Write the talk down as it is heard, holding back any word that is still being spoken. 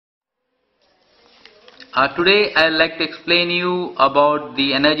Today I would like to explain you about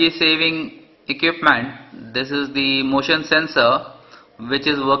the energy saving equipment. This is the motion sensor which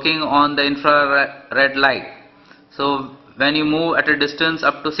is working on the infrared light. So when you move at a distance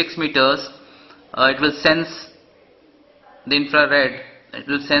up to 6 meters, it will sense the infrared, it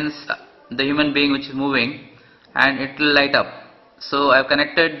will sense the human being which is moving, and it will light up. So I have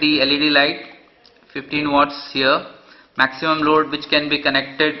connected the LED light 15 watts here. Maximum load which can be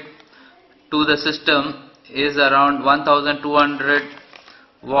connected to the system is around 1200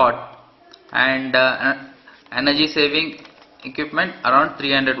 watt, and energy saving equipment around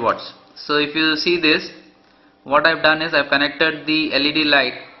 300 watts. So if you see this, what I've done is I've connected the LED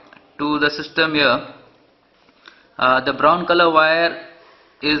light to the system here. The brown color wire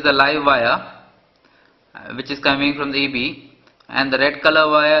is the live wire which is coming from the EB, and the red color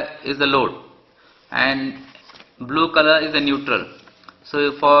wire is the load, and blue color is the neutral.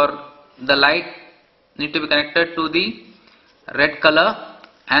 So for the light need to be connected to the red color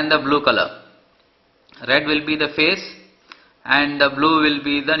and the blue color. Red will be the phase and the blue will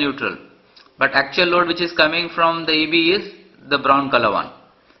be the neutral. But actual load which is coming from the EB is the brown color one.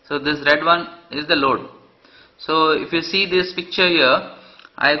 So this red one is the load. So if you see this picture here,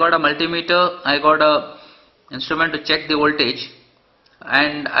 I got a multimeter, I got a instrument to check the voltage,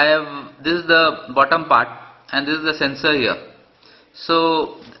 and this is the bottom part, and this is the sensor here.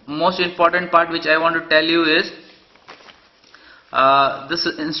 So most important part which I want to tell you is this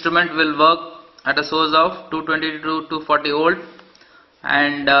instrument will work at a source of 220 to 240 volt,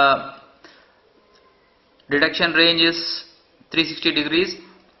 and detection range is 360 degrees,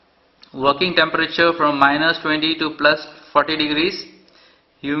 working temperature from -20 to +40 degrees,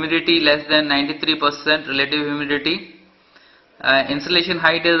 humidity less than 93% relative humidity, installation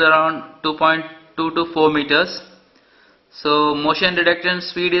height is around 2.2 to 4 meters. So motion detection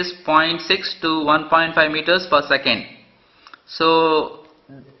speed is 0.6 to 1.5 meters per second. So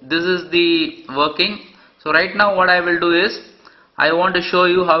this is the working. So right now what I will do is I want to show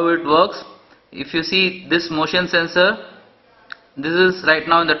you how it works. If you see this motion sensor, this is right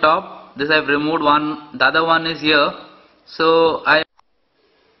now in the top. This I have removed one, the other one is here. So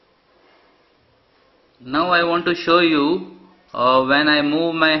now I want to show you when I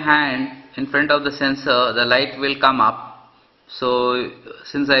move my hand in front of the sensor, the light will come up. So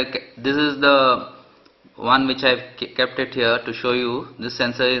since this is the one which I've kept it here to show you, this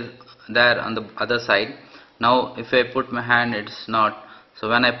sensor is there on the other side. Now if I put my hand, it's not. So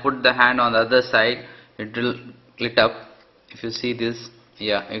when I put the hand on the other side, it will lit up. If you see this,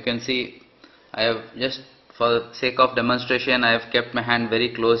 yeah, you can see I have just, for the sake of demonstration, I have kept my hand very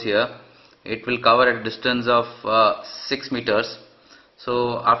close here. It will cover a distance of 6 meters.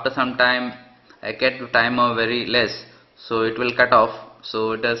 So after some time I kept the timer very less, so it will cut off.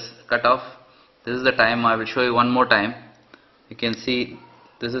 So it has cut off. This is the time. I will show you one more time. You can see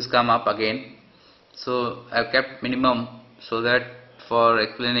this has come up again. So I have kept minimum so that for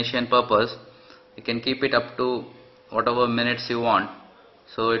explanation purpose you can keep it up to whatever minutes you want.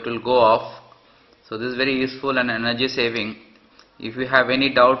 So it will go off. So this is very useful and energy saving. If you have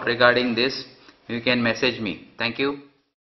any doubt regarding this, you can message me. Thank you.